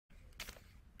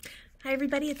Hi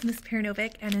everybody, it's Miss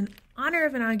Perinovic, and in honor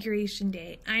of Inauguration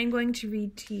Day, I'm going to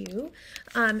read to you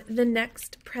The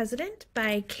Next President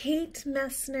by Kate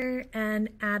Messner and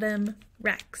Adam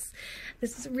Rex.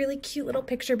 This is a really cute little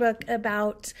picture book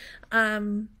about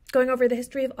going over the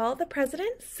history of all the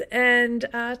presidents and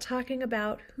talking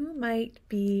about who might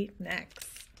be next.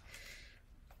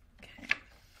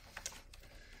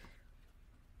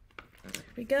 Here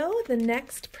we go. The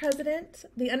Next President,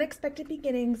 The Unexpected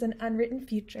Beginnings and Unwritten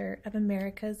Future of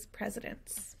America's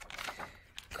Presidents.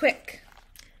 Quick.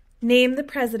 Name the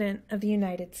President of the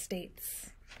United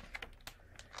States.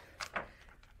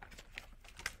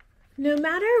 No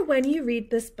matter when you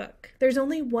read this book, there's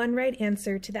only one right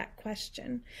answer to that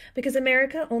question, because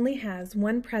America only has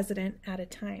one president at a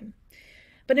time.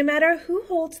 But no matter who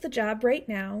holds the job right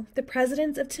now, the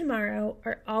presidents of tomorrow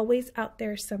are always out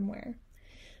there somewhere.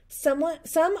 Some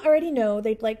already know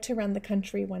they'd like to run the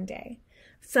country one day.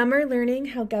 Some are learning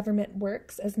how government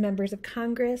works as members of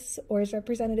Congress or as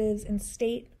representatives in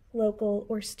state, local,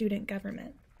 or student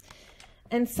government.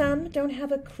 And some don't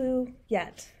have a clue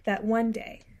yet that one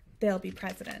day they'll be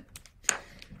president.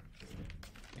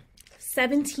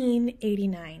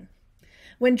 1789.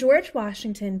 When George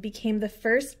Washington became the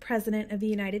first president of the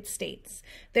United States,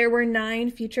 there were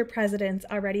 9 future presidents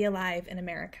already alive in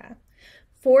America.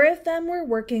 4 of them were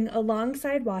working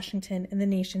alongside Washington in the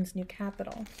nation's new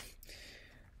capital.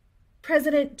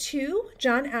 President 2,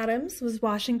 John Adams, was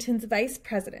Washington's vice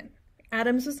president.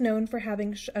 Adams was known for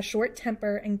having a short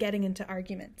temper and getting into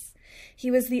arguments.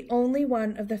 He was the only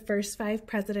one of the first 5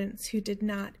 presidents who did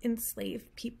not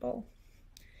enslave people.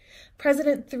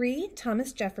 President 3,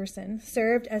 Thomas Jefferson,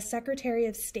 served as Secretary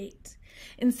of State.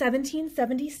 In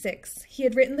 1776, he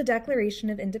had written the Declaration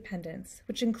of Independence,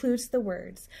 which includes the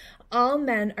words, "All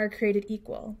men are created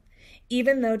equal,"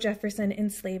 even though Jefferson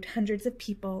enslaved hundreds of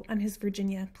people on his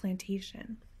Virginia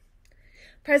plantation.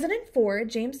 President 4,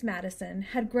 James Madison,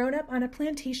 had grown up on a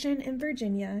plantation in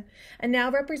Virginia and now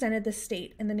represented the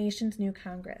state in the nation's new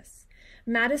Congress.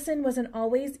 Madison wasn't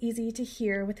always easy to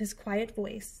hear with his quiet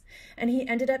voice, and he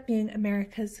ended up being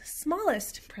America's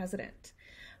smallest president.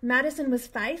 Madison was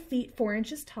 5 feet 4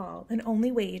 inches tall and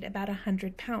only weighed about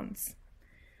 100 pounds.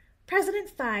 President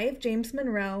 5, James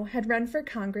Monroe, had run for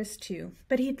Congress too,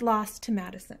 but he'd lost to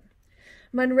Madison.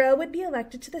 Monroe would be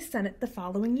elected to the Senate the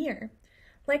following year.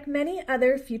 Like many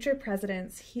other future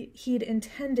presidents, he'd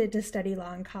intended to study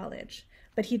law in college,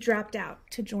 but he dropped out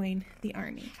to join the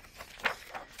Army.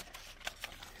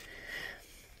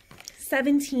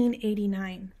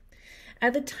 1789.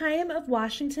 At the time of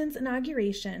Washington's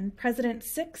inauguration, Presidents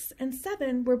 6 and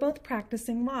 7 were both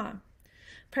practicing law.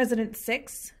 President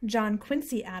 6, John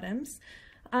Quincy Adams,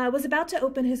 was about to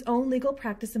open his own legal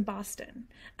practice in Boston.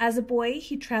 As a boy,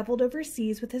 he traveled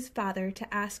overseas with his father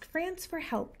to ask France for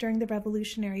help during the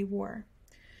Revolutionary War.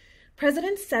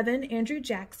 President 7, Andrew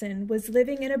Jackson, was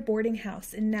living in a boarding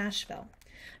house in Nashville.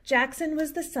 Jackson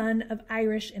was the son of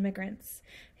Irish immigrants.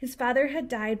 His father had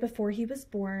died before he was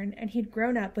born, and he'd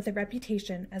grown up with a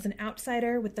reputation as an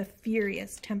outsider with a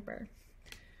furious temper.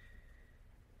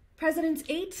 Presidents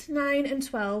 8, 9, and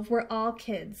 12 were all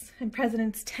kids, and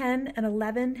Presidents 10 and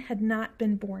 11 had not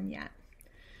been born yet.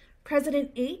 President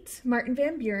 8, Martin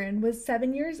Van Buren, was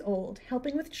 7 years old,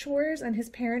 helping with chores on his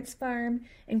parents' farm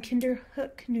in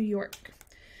Kinderhook, New York.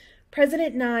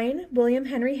 President 9, William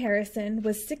Henry Harrison,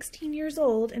 was 16 years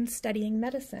old and studying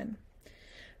medicine.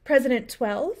 President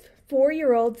 12,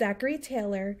 4-year-old Zachary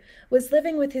Taylor, was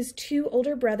living with his 2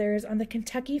 older brothers on the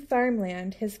Kentucky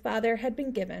farmland his father had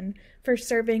been given for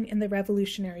serving in the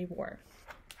Revolutionary War.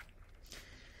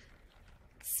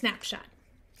 Snapshot.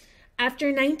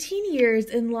 After 19 years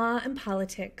in law and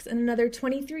politics and another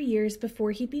 23 years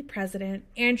before he'd be president,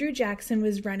 Andrew Jackson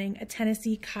was running a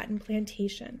Tennessee cotton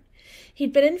plantation.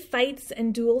 He'd been in fights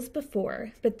and duels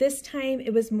before, but this time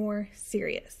it was more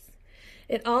serious.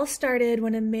 It all started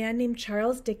when a man named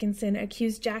Charles Dickinson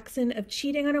accused Jackson of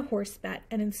cheating on a horse bet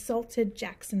and insulted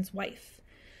Jackson's wife.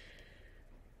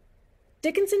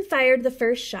 Dickinson fired the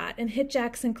first shot and hit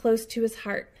Jackson close to his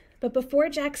heart, but before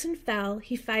Jackson fell,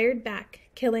 he fired back,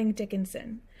 killing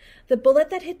Dickinson. The bullet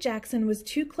that hit Jackson was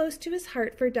too close to his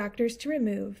heart for doctors to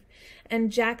remove,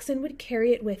 and Jackson would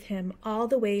carry it with him all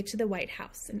the way to the White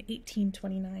House in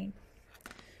 1829.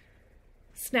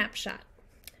 Snapshot.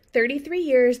 33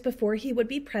 years before he would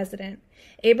be president,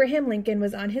 Abraham Lincoln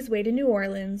was on his way to New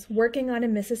Orleans working on a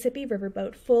Mississippi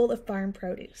riverboat full of farm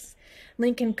produce.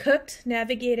 Lincoln cooked,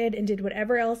 navigated, and did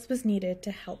whatever else was needed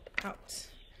to help out.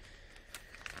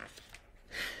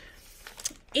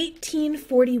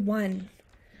 1841.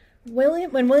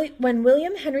 When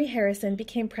William Henry Harrison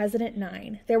became President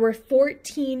 9, there were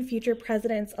 14 future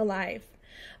presidents alive.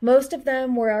 Most of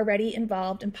them were already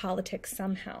involved in politics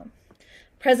somehow.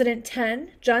 President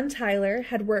 10, John Tyler,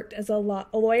 had worked as a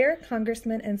lawyer,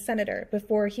 congressman, and senator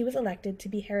before he was elected to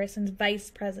be Harrison's vice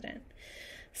president.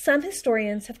 Some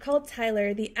historians have called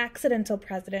Tyler the accidental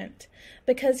president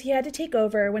because he had to take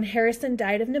over when Harrison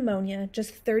died of pneumonia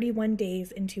just 31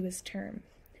 days into his term.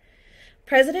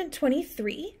 President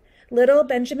 23, little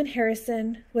Benjamin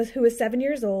Harrison, who was 7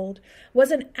 years old,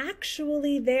 wasn't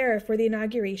actually there for the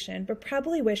inauguration, but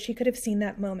probably wished he could have seen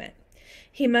that moment.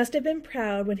 He must have been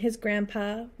proud when his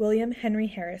grandpa, William Henry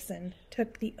Harrison,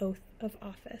 took the oath of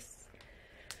office.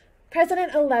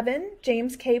 President 11,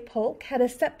 James K. Polk, had a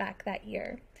setback that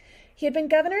year. He had been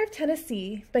governor of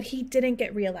Tennessee, but he didn't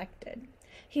get reelected.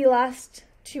 He lost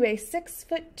to a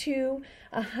 6'2",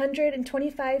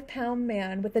 125-pound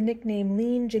man with the nickname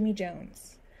Lean Jimmy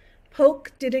Jones.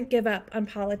 Polk didn't give up on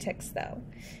politics, though.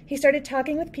 He started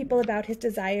talking with people about his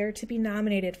desire to be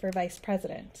nominated for vice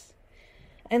president.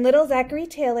 And little Zachary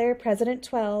Taylor, President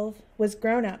 12, was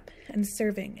grown up and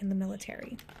serving in the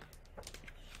military.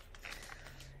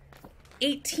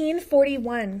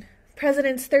 1841.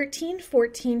 Presidents 13,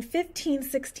 14, 15,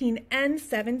 16, and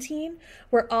 17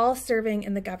 were all serving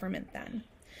in the government then.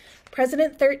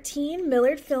 President 13,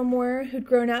 Millard Fillmore, who'd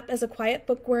grown up as a quiet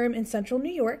bookworm in central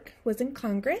New York, was in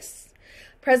Congress.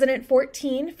 President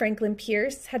 14, Franklin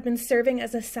Pierce, had been serving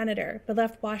as a senator, but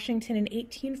left Washington in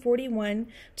 1841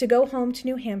 to go home to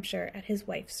New Hampshire at his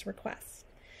wife's request.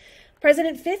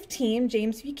 President 15,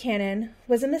 James Buchanan,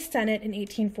 was in the Senate in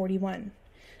 1841.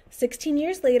 16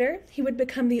 years later, he would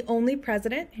become the only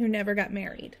president who never got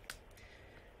married.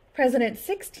 President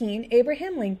 16,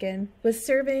 Abraham Lincoln, was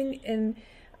serving in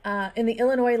the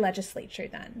Illinois legislature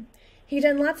then. He'd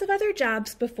done lots of other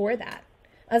jobs before that.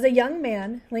 As a young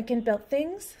man, Lincoln built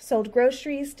things, sold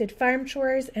groceries, did farm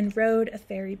chores, and rowed a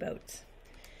ferry boat.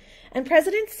 And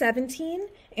President 17,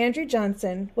 Andrew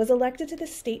Johnson, was elected to the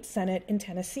state senate in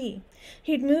Tennessee.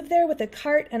 He'd moved there with a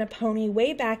cart and a pony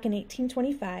way back in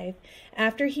 1825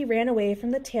 after he ran away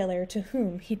from the tailor to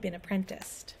whom he'd been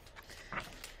apprenticed.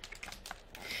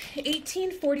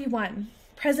 1841.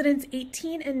 Presidents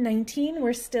 18 and 19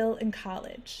 were still in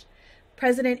college.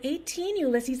 President 18,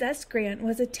 Ulysses S. Grant,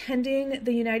 was attending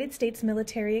the United States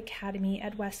Military Academy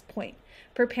at West Point,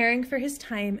 preparing for his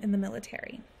time in the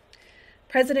military.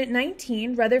 President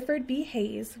 19, Rutherford B.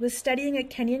 Hayes, was studying at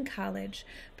Kenyon College,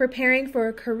 preparing for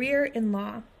a career in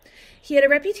law. He had a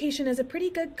reputation as a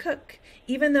pretty good cook,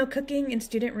 even though cooking in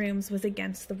student rooms was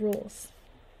against the rules.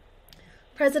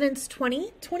 Presidents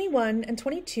 20, 21, and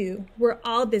 22 were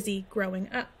all busy growing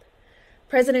up.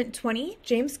 President 20,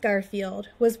 James Garfield,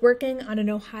 was working on an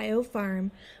Ohio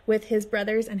farm with his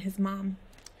brothers and his mom.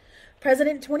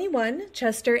 President 21,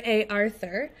 Chester A.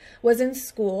 Arthur, was in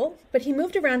school, but he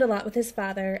moved around a lot with his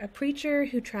father, a preacher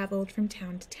who traveled from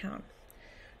town to town.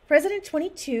 President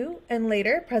 22, and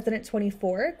later President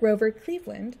 24, Grover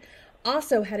Cleveland,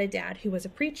 also had a dad who was a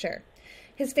preacher.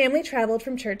 His family traveled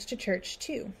from church to church,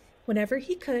 too. Whenever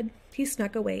he could, he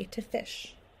snuck away to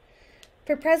fish.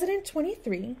 For President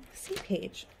 23, see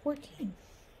page 14.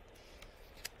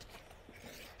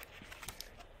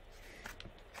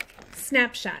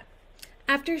 Snapshot.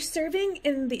 After serving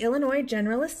in the Illinois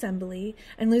General Assembly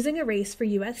and losing a race for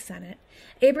U.S. Senate,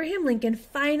 Abraham Lincoln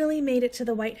finally made it to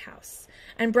the White House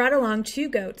and brought along 2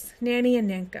 goats, Nanny and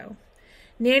Nanko.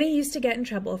 Nanny used to get in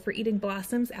trouble for eating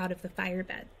blossoms out of the flower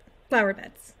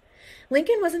beds.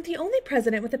 Lincoln wasn't the only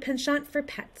president with a penchant for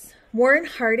pets. Warren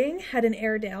Harding had an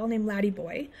Airedale named Laddie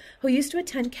Boy, who used to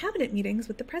attend cabinet meetings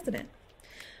with the president.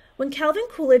 When Calvin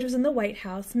Coolidge was in the White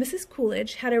House, Mrs.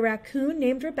 Coolidge had a raccoon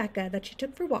named Rebecca that she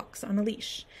took for walks on a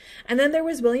leash. And then there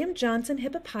was William Johnson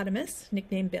Hippopotamus,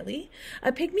 nicknamed Billy,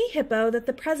 a pygmy hippo that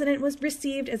the president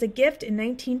received as a gift in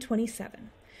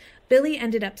 1927. Billy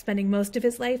ended up spending most of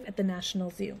his life at the National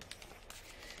Zoo.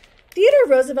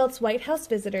 Theodore Roosevelt's White House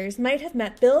visitors might have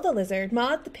met Bill the Lizard,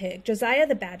 Maud the Pig, Josiah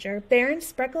the Badger, Baron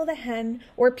Spreckle the Hen,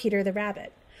 or Peter the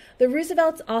Rabbit. The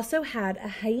Roosevelts also had a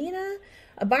hyena,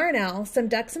 a barn owl, some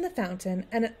ducks in the fountain,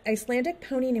 an Icelandic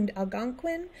pony named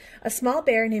Algonquin, a small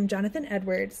bear named Jonathan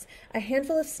Edwards, a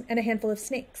handful of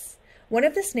snakes. One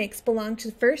of the snakes belonged to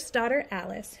the first daughter,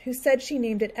 Alice, who said she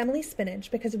named it Emily Spinach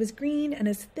because it was green and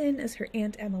as thin as her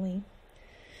Aunt Emily.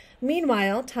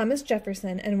 Meanwhile, Thomas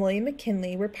Jefferson and William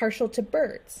McKinley were partial to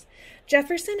birds.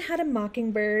 Jefferson had a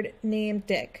mockingbird named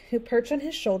Dick, who perched on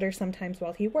his shoulder sometimes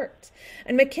while he worked,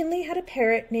 and McKinley had a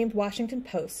parrot named Washington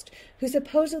Post, who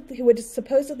would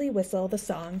supposedly whistle the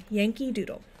song Yankee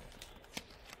Doodle.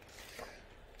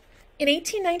 In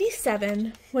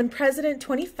 1897, when President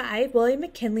 25, William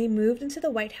McKinley, moved into the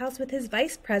White House with his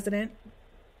vice president,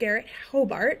 Garrett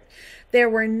Hobart, there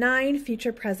were 9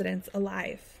 future presidents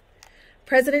alive.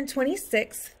 President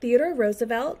 26, Theodore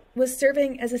Roosevelt, was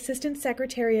serving as Assistant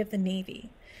Secretary of the Navy.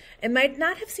 It might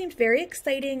not have seemed very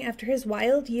exciting after his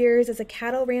wild years as a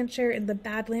cattle rancher in the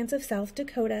Badlands of South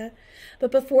Dakota,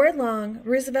 but before long,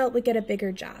 Roosevelt would get a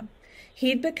bigger job.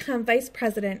 He'd become vice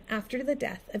president after the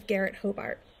death of Garrett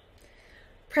Hobart.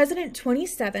 President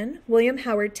 27, William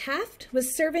Howard Taft,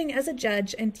 was serving as a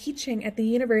judge and teaching at the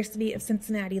University of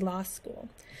Cincinnati Law School.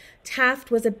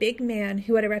 Taft was a big man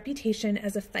who had a reputation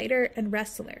as a fighter and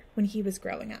wrestler when he was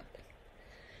growing up.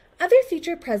 Other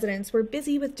future presidents were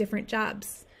busy with different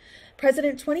jobs.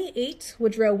 President 28,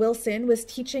 Woodrow Wilson, was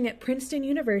teaching at Princeton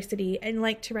University and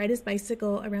liked to ride his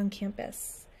bicycle around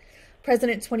campus.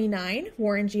 President 29,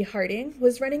 Warren G. Harding,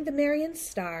 was running the Marion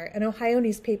Star, an Ohio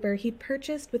newspaper he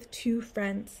purchased with 2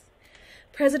 friends.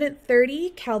 President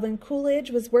 30, Calvin Coolidge,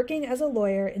 was working as a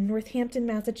lawyer in Northampton,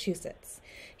 Massachusetts.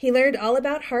 He learned all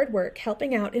about hard work,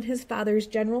 helping out in his father's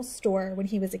general store when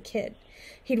he was a kid.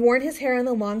 He'd worn his hair on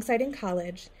the long side in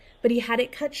college, but he had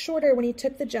it cut shorter when he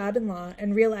took the job in law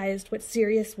and realized what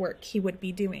serious work he would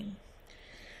be doing.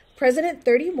 President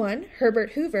 31,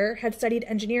 Herbert Hoover, had studied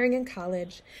engineering in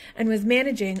college and was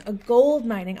managing a gold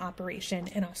mining operation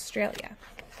in Australia.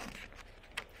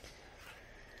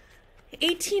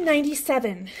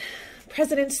 1897,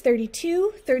 Presidents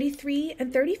 32, 33,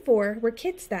 and 34 were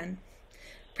kids then.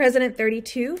 President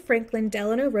 32, Franklin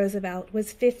Delano Roosevelt,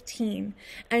 was 15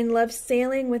 and loved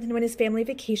sailing when his family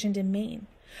vacationed in Maine.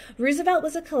 Roosevelt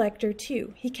was a collector,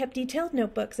 too. He kept detailed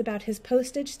notebooks about his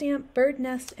postage stamp, bird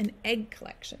nest, and egg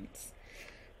collections.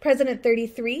 President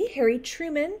 33, Harry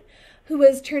Truman, who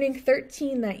was turning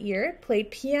 13 that year,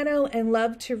 played piano and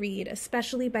loved to read,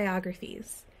 especially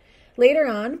biographies. Later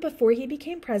on, before he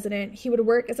became president, he would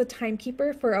work as a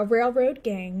timekeeper for a railroad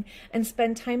gang and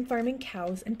spend time farming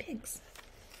cows and pigs.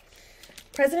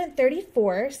 President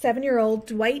 34, 7-year-old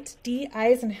Dwight D.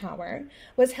 Eisenhower,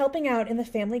 was helping out in the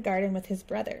family garden with his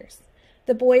brothers.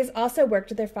 The boys also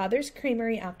worked at their father's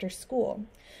creamery after school.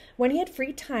 When he had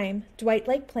free time, Dwight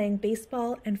liked playing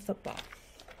baseball and football.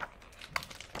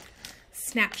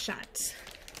 Snapshot.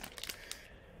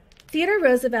 Theodore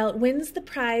Roosevelt wins the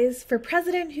prize for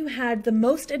president who had the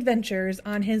most adventures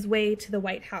on his way to the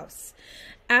White House.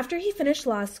 After he finished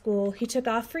law school, he took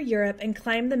off for Europe and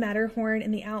climbed the Matterhorn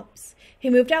in the Alps. He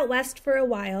moved out west for a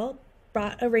while,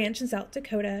 bought a ranch in South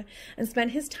Dakota, and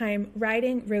spent his time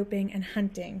riding, roping, and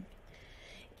hunting.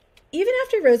 Even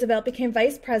after Roosevelt became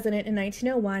vice president in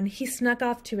 1901, he snuck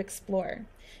off to explore.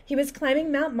 He was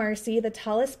climbing Mount Marcy, the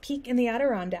tallest peak in the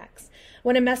Adirondacks,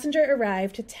 when a messenger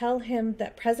arrived to tell him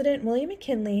that President William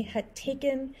McKinley had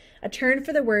taken a turn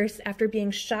for the worse after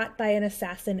being shot by an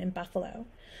assassin in Buffalo.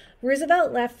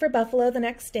 Roosevelt left for Buffalo the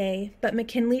next day, but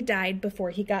McKinley died before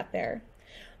he got there.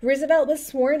 Roosevelt was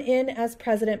sworn in as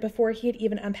president before he had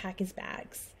even unpacked his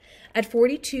bags. At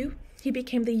 42, he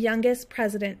became the youngest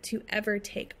president to ever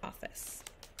take office.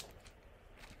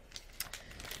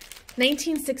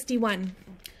 1961.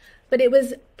 But it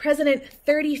was President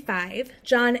 35,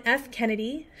 John F.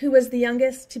 Kennedy, who was the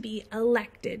youngest to be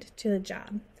elected to the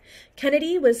job.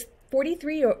 Kennedy was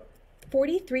 43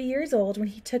 years old when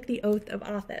he took the oath of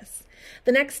office.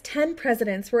 The next 10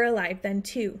 presidents were alive then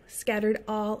too, scattered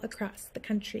all across the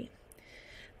country.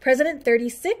 President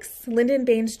 36, Lyndon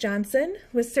Baines Johnson,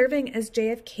 was serving as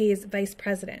JFK's vice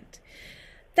president.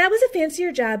 That was a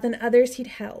fancier job than others he'd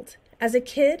held. As a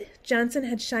kid, Johnson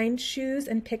had shined shoes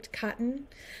and picked cotton.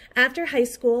 After high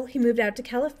school, he moved out to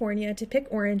California to pick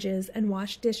oranges and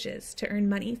wash dishes to earn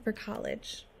money for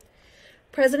college.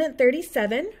 President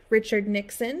 37, Richard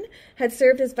Nixon, had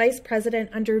served as vice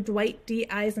president under Dwight D.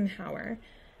 Eisenhower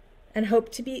and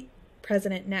hoped to be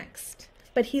president next.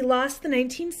 But he lost the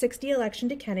 1960 election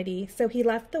to Kennedy, so he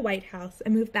left the White House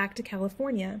and moved back to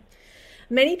California.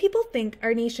 Many people think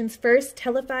our nation's first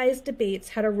televised debates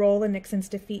had a role in Nixon's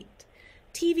defeat.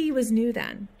 TV was new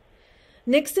then.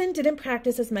 Nixon didn't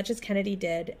practice as much as Kennedy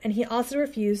did, and he also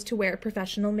refused to wear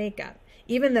professional makeup,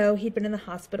 even though he'd been in the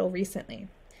hospital recently.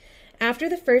 After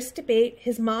the first debate,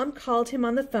 his mom called him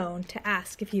on the phone to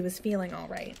ask if he was feeling all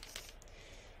right.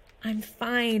 "I'm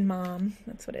fine, Mom."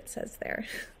 That's what it says there.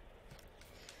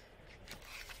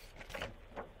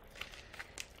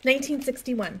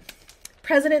 1961.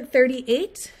 President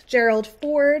 38, Gerald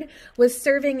Ford, was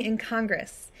serving in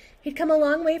Congress. He'd come a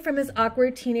long way from his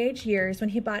awkward teenage years when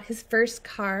he bought his first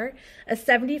car, a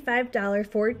 $75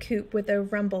 Ford Coupe with a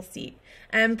rumble seat,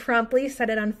 and promptly set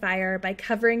it on fire by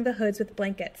covering the hoods with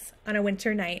blankets on a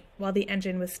winter night while the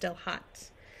engine was still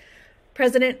hot.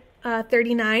 President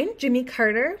 39, Jimmy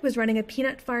Carter, was running a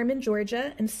peanut farm in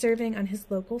Georgia and serving on his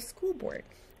local school board.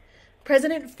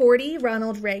 President 40,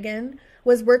 Ronald Reagan,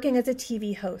 was working as a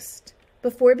TV host.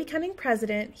 Before becoming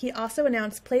president, he also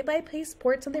announced play-by-play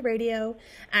sports on the radio,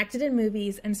 acted in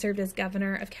movies, and served as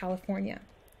governor of California.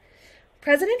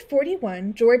 President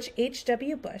 41, George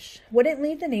H.W. Bush, wouldn't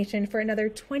leave the nation for another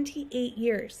 28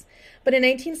 years, but in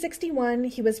 1961,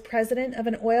 he was president of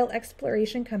an oil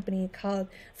exploration company called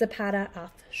Zapata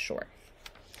Offshore.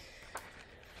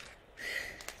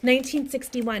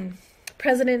 1961.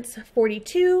 Presidents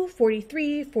 42,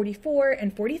 43, 44,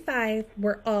 and 45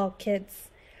 were all kids.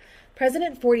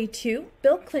 President 42,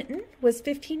 Bill Clinton, was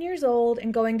 15 years old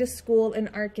and going to school in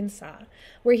Arkansas,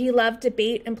 where he loved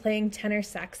debate and playing tenor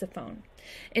saxophone.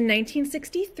 In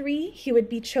 1963, he would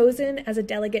be chosen as a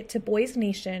delegate to Boys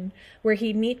Nation, where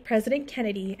he'd meet President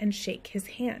Kennedy and shake his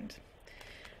hand.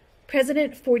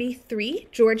 President 43,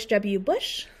 George W.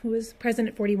 Bush, who was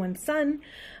President 41's son,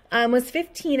 was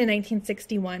 15 in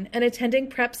 1961 and attending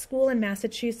prep school in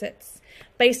Massachusetts.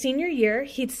 By senior year,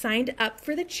 he'd signed up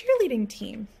for the cheerleading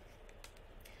team.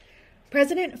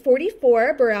 President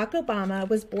 44, Barack Obama,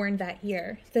 was born that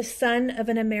year, the son of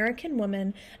an American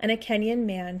woman and a Kenyan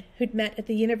man who'd met at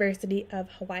the University of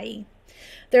Hawaii.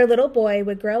 Their little boy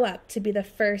would grow up to be the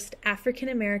first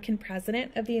African-American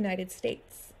president of the United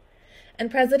States.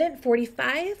 And President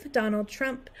 45, Donald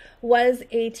Trump, was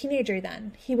a teenager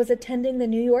then. He was attending the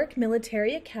New York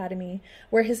Military Academy,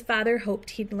 where his father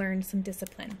hoped he'd learn some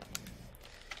discipline.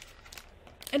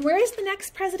 And where is the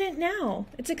next president now?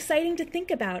 It's exciting to think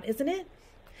about, isn't it?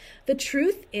 The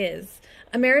truth is,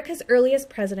 America's earliest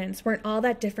presidents weren't all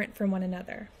that different from one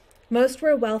another. Most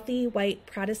were wealthy, white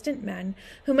Protestant men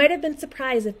who might have been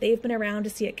surprised if they've been around to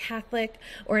see a Catholic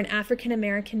or an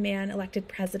African-American man elected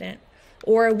president,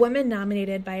 or a woman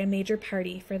nominated by a major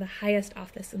party for the highest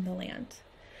office in the land.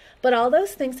 But all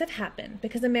those things have happened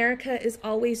because America is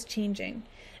always changing,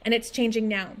 and it's changing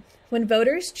now. When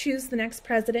voters choose the next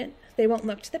president, they won't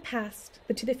look to the past,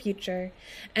 but to the future,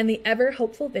 and the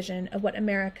ever-hopeful vision of what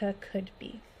America could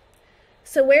be.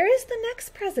 So where is the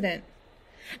next president?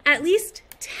 At least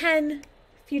 10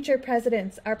 future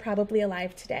presidents are probably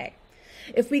alive today.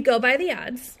 If we go by the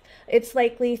odds, it's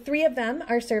likely 3 of them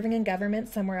are serving in government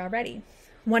somewhere already.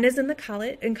 1 is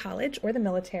in college or the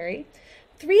military.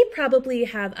 3 probably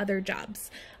have other jobs,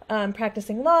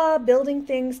 practicing law, building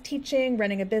things, teaching,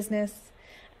 running a business.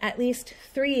 At least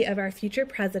 3 of our future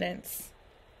presidents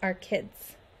are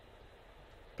kids.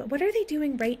 But what are they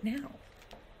doing right now?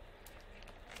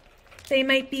 They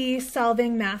might be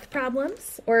solving math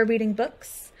problems or reading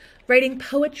books, writing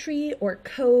poetry or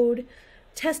code,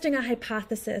 testing a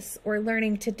hypothesis or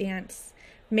learning to dance,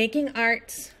 making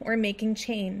art or making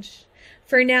change.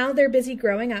 For now, they're busy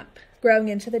growing up, growing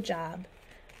into the job,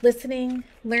 listening,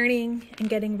 learning, and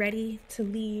getting ready to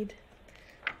lead.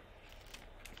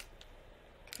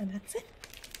 And that's it.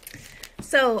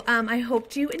 So I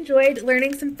hope you enjoyed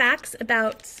learning some facts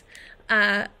about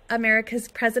America's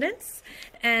presidents,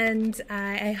 and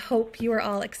I hope you are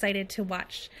all excited to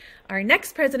watch our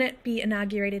next president be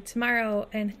inaugurated tomorrow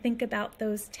and think about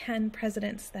those 10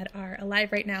 presidents that are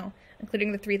alive right now,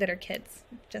 including the 3 that are kids,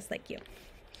 just like you.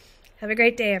 Have a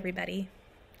great day, everybody.